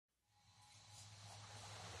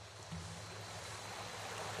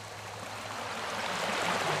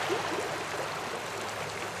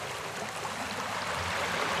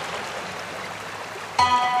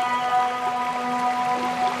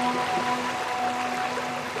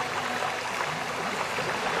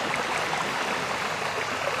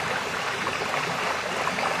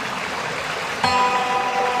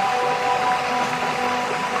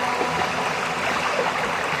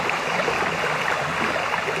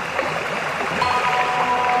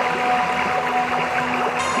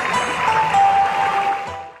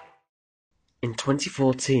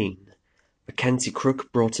2014, Mackenzie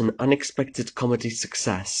Crook brought an unexpected comedy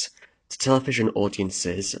success to television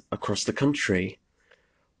audiences across the country.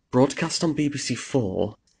 Broadcast on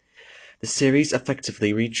BBC4, the series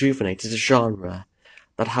effectively rejuvenated a genre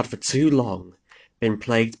that had for too long been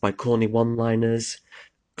plagued by corny one-liners,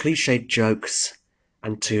 cliched jokes,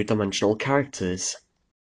 and two-dimensional characters.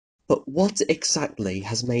 But what exactly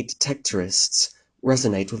has made Detectorists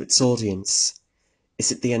resonate with its audience?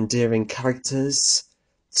 Is it the endearing characters,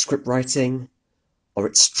 script writing, or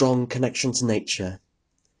its strong connection to nature?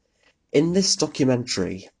 In this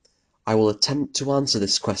documentary, I will attempt to answer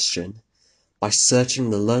this question by searching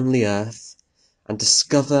the lonely earth and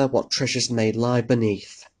discover what treasures may lie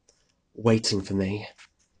beneath, waiting for me.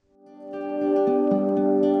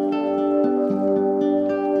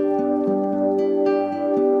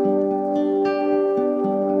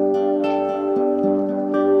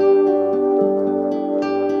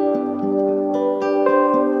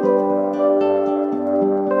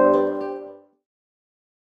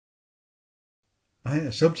 I think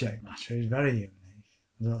the subject matter is very unique.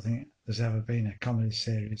 I don't think there's ever been a comedy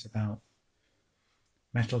series about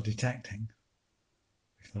metal detecting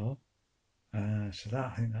before. I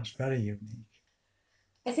think that's very unique.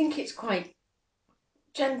 I think it's quite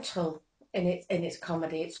gentle in its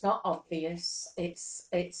comedy. It's not obvious. It's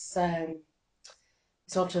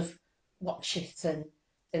sort of watch it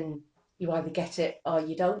and you either get it or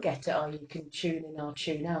you don't get it, or you can tune in or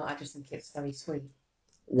tune out. I just think it's very sweet.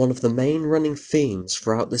 One of the main running themes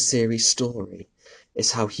throughout the series' story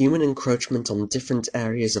is how human encroachment on different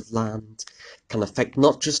areas of land can affect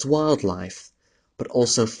not just wildlife, but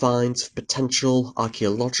also finds of potential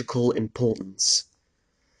archaeological importance.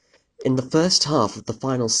 In the first half of the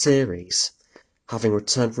final series, having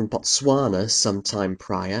returned from Botswana some time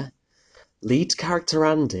prior, lead character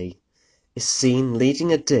Andy is seen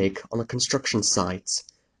leading a dig on a construction site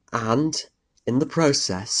and, in the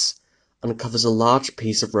process, uncovers a large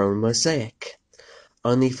piece of Roman mosaic,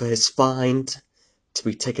 only for his find to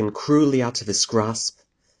be taken cruelly out of his grasp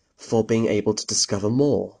before being able to discover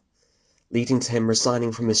more, leading to him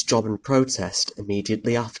resigning from his job in protest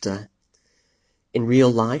immediately after. In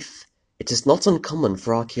real life, it is not uncommon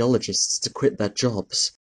for archaeologists to quit their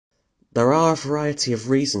jobs. There are a variety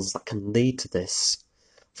of reasons that can lead to this,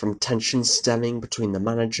 from tensions stemming between the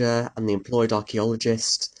manager and the employed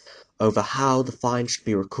archaeologist over how the find should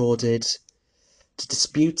be recorded, to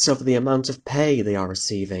disputes over the amount of pay they are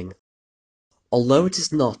receiving. Although it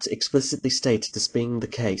is not explicitly stated as being the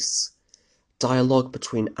case, dialogue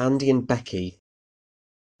between Andy and Becky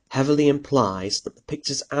heavily implies that the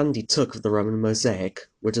pictures Andy took of the Roman mosaic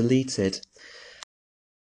were deleted,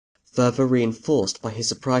 further reinforced by his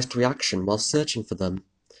surprised reaction while searching for them.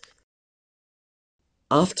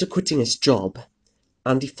 After quitting his job,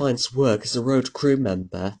 Andy finds work as a road crew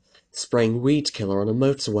member spraying weed killer on a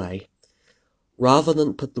motorway. Rather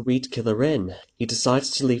than put the weed killer in, he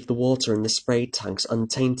decides to leave the water in the spray tanks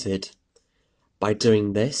untainted. By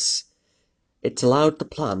doing this, it allowed the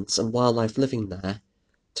plants and wildlife living there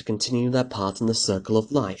to continue their part in the circle of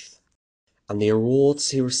life, and the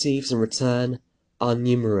rewards he receives in return are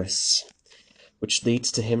numerous, which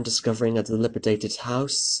leads to him discovering a dilapidated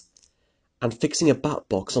house and fixing a bat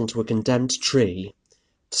box onto a condemned tree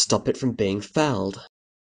to stop it from being felled.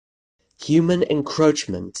 Human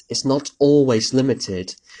encroachment is not always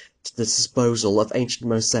limited to the disposal of ancient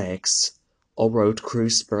mosaics or road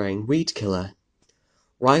crews spraying weed killer.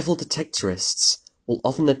 Rival detectorists will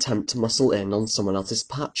often attempt to muscle in on someone else's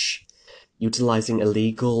patch, utilizing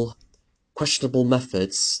illegal, questionable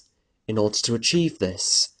methods in order to achieve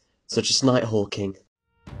this, such as night hawking.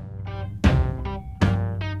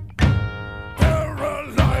 They're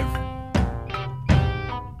alive,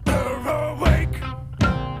 they're awake.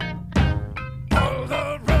 All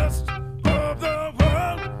the rest of the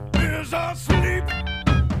world is asleep.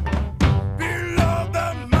 Below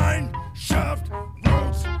the mine shaft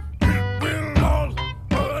roots, it will all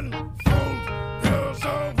unfold. There's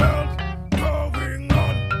a world going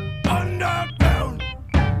on underground.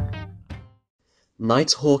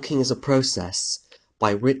 Night hawking is a process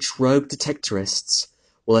by which rogue detectorists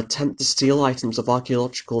will attempt to steal items of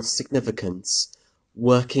archaeological significance,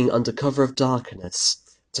 working under cover of darkness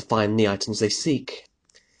to find the items they seek.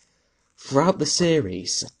 Throughout the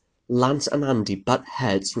series, Lance and Andy butt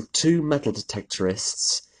heads with two metal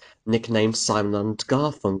detectorists, nicknamed Simon and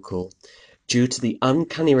Garfunkel, due to the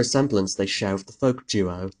uncanny resemblance they share with the folk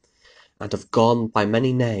duo, and have gone by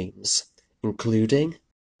many names, including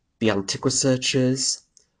the Antiquisearchers,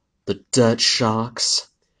 the Dirt Sharks,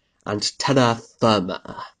 and Terra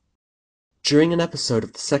Firma. During an episode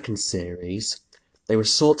of the second series, they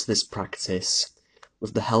resort to this practice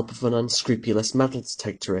with the help of an unscrupulous metal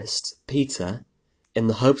detectorist, Peter, in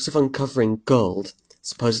the hopes of uncovering gold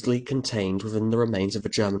supposedly contained within the remains of a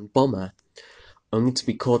German bomber, only to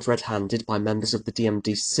be caught red-handed by members of the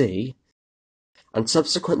DMDC and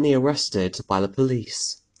subsequently arrested by the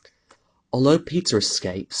police. Although Peter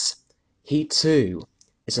escapes, he too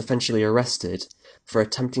is eventually arrested for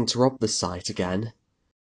attempting to rob the site again.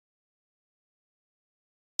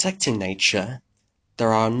 Protecting nature,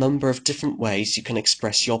 there are a number of different ways you can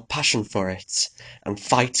express your passion for it and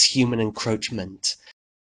fight human encroachment.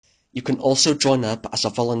 You can also join up as a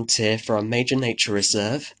volunteer for a major nature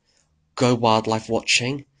reserve, go wildlife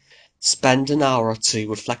watching, spend an hour or two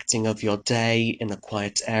reflecting over your day in a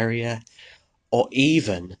quiet area, or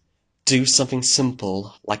even do something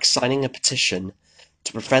simple like signing a petition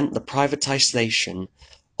to prevent the privatization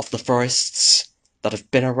of the forests that have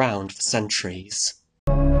been around for centuries.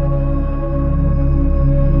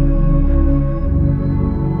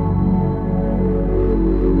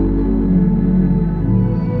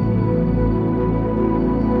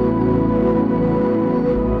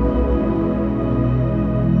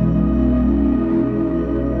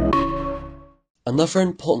 Another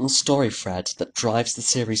important story thread that drives the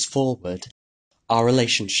series forward are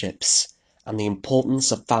relationships and the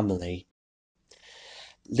importance of family.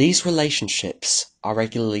 These relationships are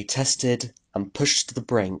regularly tested and pushed to the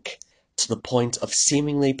brink to the point of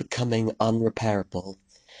seemingly becoming unrepairable,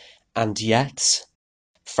 and yet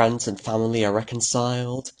friends and family are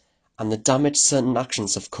reconciled, and the damage certain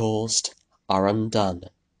actions have caused are undone.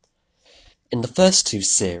 In the first two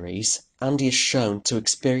series, Andy is shown to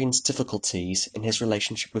experience difficulties in his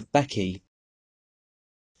relationship with Becky.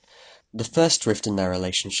 The first rift in their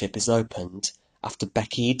relationship is opened after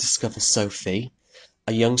Becky discovers Sophie,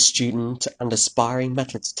 a young student and aspiring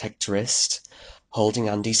metal detectorist, holding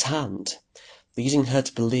Andy's hand, leading her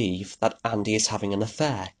to believe that Andy is having an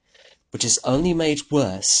affair, which is only made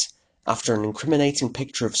worse after an incriminating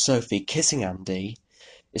picture of Sophie kissing Andy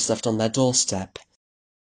is left on their doorstep.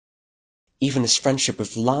 Even his friendship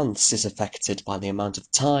with Lance is affected by the amount of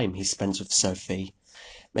time he spends with Sophie,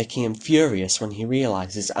 making him furious when he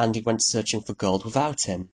realizes Andy went searching for gold without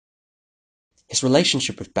him. His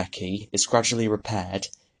relationship with Becky is gradually repaired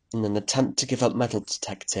in an attempt to give up metal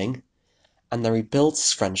detecting, and then rebuilds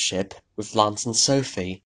his friendship with Lance and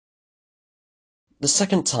Sophie. The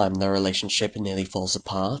second time their relationship nearly falls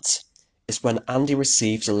apart is when Andy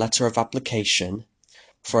receives a letter of application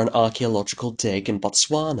for an archaeological dig in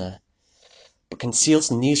Botswana, but conceals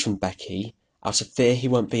the news from Becky out of fear he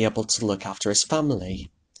won't be able to look after his family.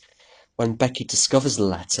 When Becky discovers the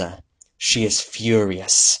letter, she is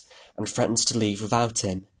furious and threatens to leave without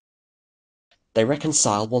him. They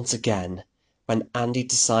reconcile once again when Andy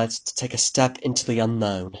decides to take a step into the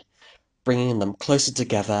unknown, bringing them closer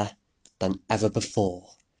together than ever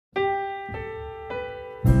before.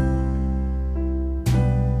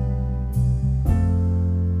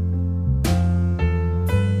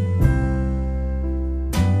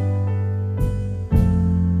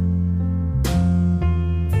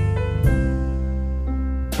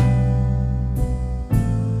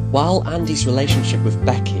 While Andy's relationship with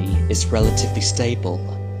Becky is relatively stable,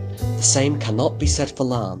 the same cannot be said for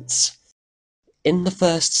Lance. In the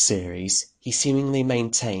first series, he seemingly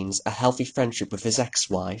maintains a healthy friendship with his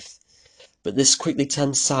ex-wife, but this quickly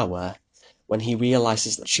turns sour when he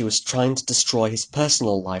realizes that she was trying to destroy his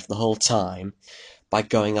personal life the whole time by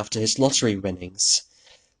going after his lottery winnings.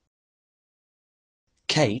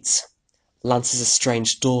 Kate, Lance's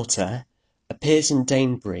estranged daughter, appears in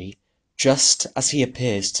Danebury just as he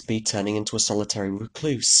appears to be turning into a solitary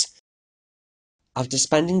recluse. After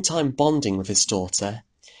spending time bonding with his daughter,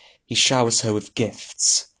 he showers her with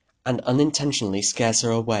gifts, and unintentionally scares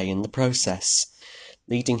her away in the process,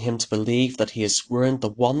 leading him to believe that he has ruined the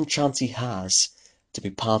one chance he has to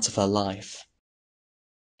be part of her life.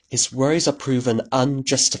 His worries are proven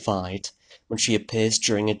unjustified when she appears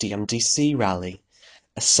during a DMDC rally,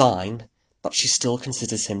 a sign that she still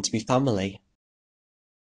considers him to be family.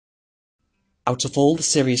 Out of all the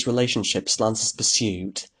series' relationships Lance has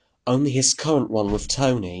pursued, only his current one with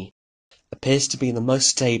Tony appears to be the most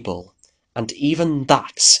stable, and even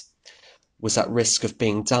that was at risk of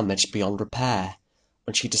being damaged beyond repair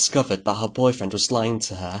when she discovered that her boyfriend was lying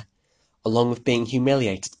to her, along with being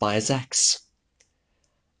humiliated by his ex.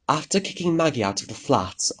 After kicking Maggie out of the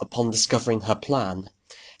flat upon discovering her plan,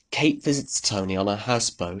 Kate visits Tony on her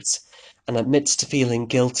houseboat and admits to feeling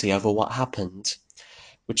guilty over what happened,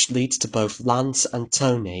 which leads to both Lance and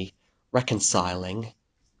Tony reconciling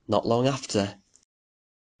not long after.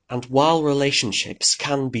 And while relationships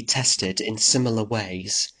can be tested in similar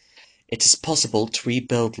ways, it is possible to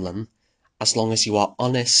rebuild them as long as you are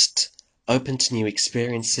honest, open to new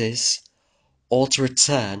experiences, or to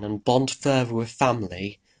return and bond further with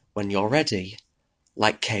family when you're ready,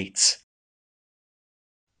 like Kate.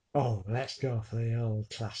 Oh, let's go for the old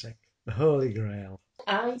classic, the Holy Grail.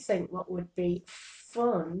 I think what would be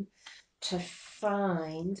fun to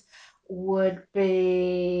find would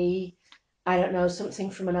be, I don't know, something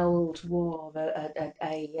from an old war,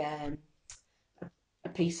 a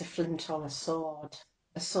piece of flint or a sword.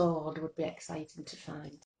 A sword would be exciting to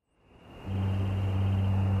find.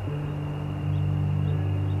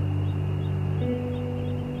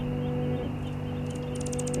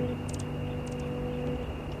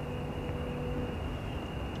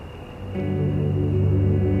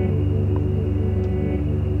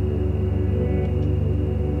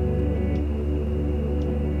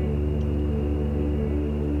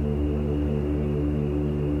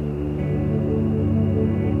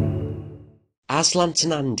 As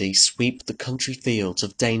Lantern Andy sweep the country fields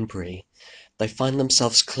of Danebury, they find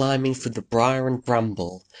themselves climbing through the briar and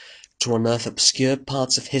bramble to unearth obscure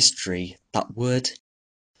parts of history that would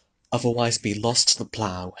otherwise be lost to the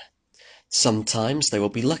plough. Sometimes they will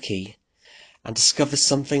be lucky and discover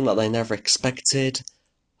something that they never expected,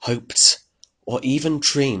 hoped, or even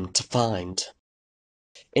dreamed to find.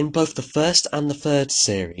 In both the first and the third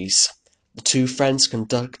series, the two friends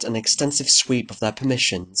conduct an extensive sweep of their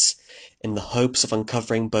permissions in the hopes of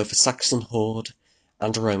uncovering both a Saxon hoard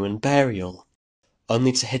and a Roman burial,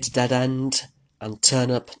 only to hit a dead end and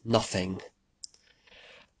turn up nothing.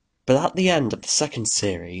 But at the end of the second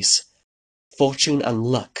series, fortune and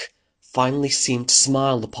luck finally seem to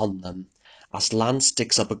smile upon them as Lance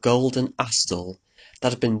digs up a golden astle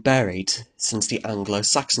that had been buried since the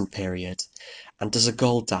Anglo-Saxon period and does a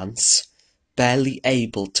gold dance, barely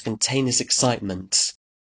able to contain his excitement.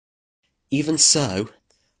 Even so,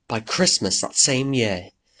 by Christmas that same year,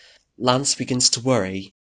 Lance begins to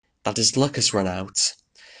worry that his luck has run out.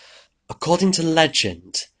 According to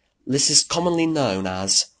legend, this is commonly known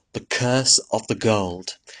as the Curse of the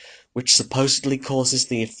Gold, which supposedly causes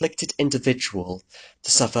the afflicted individual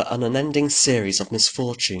to suffer an unending series of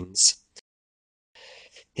misfortunes.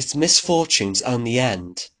 His misfortunes only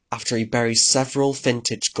end after he buries several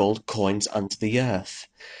vintage gold coins under the earth,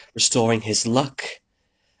 restoring his luck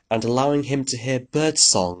and allowing him to hear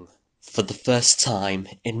birdsong for the first time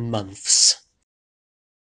in months.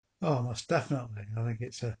 Oh, most definitely. I think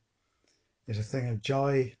it's a thing of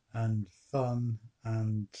joy and fun,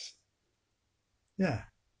 and yeah,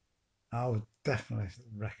 I would definitely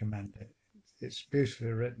recommend it. It's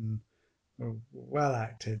beautifully written, well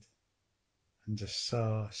acted, and just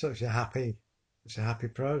it's a happy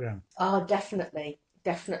program. Oh, definitely,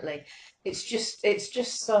 definitely. It's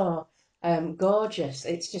just so gorgeous.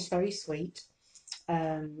 It's just very sweet.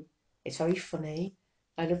 Um, it's very funny.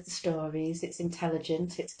 I love the stories. It's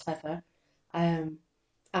intelligent. It's clever. Um,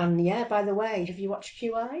 and yeah, by the way, have you watched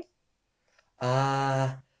QI?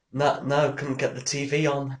 No, couldn't get the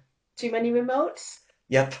TV on. Too many remotes?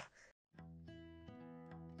 Yep.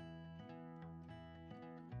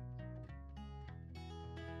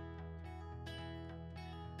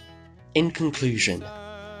 In conclusion,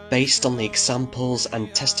 based on the examples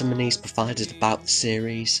and testimonies provided about the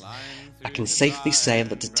series, I can safely say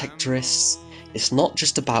that Detectorists is not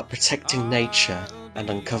just about protecting nature and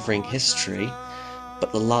uncovering history,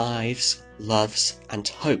 but the lives, loves, and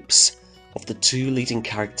hopes of the two leading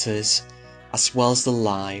characters, as well as the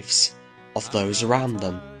lives of those around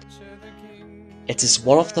them. It is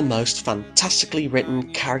one of the most fantastically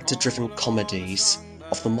written character-driven comedies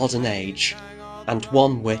of the modern age, and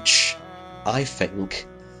one which, I think,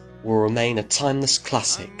 will remain a timeless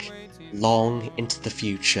classic long into the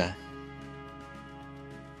future.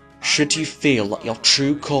 Should you feel that your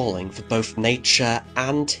true calling for both nature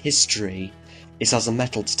and history is as a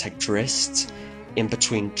metal detectorist, in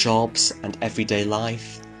between jobs and everyday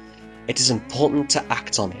life, it is important to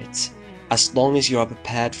act on it, as long as you are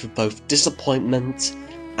prepared for both disappointment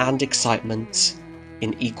and excitement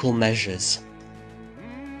in equal measures.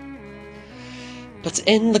 But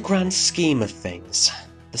in the grand scheme of things,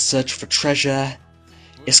 the search for treasure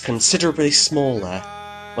is considerably smaller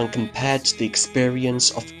when compared to the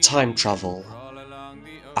experience of time travel.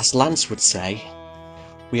 As Lance would say,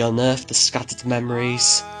 we unearth the scattered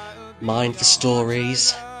memories, mine for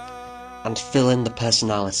stories, and fill in the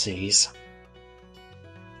personalities.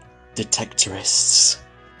 Detectorists,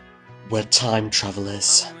 we're time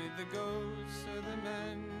travelers.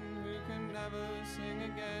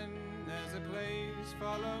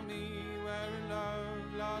 Follow me where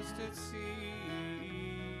love lost at sea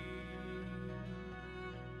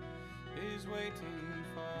is waiting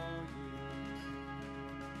for you.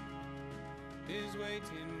 is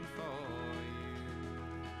waiting for you.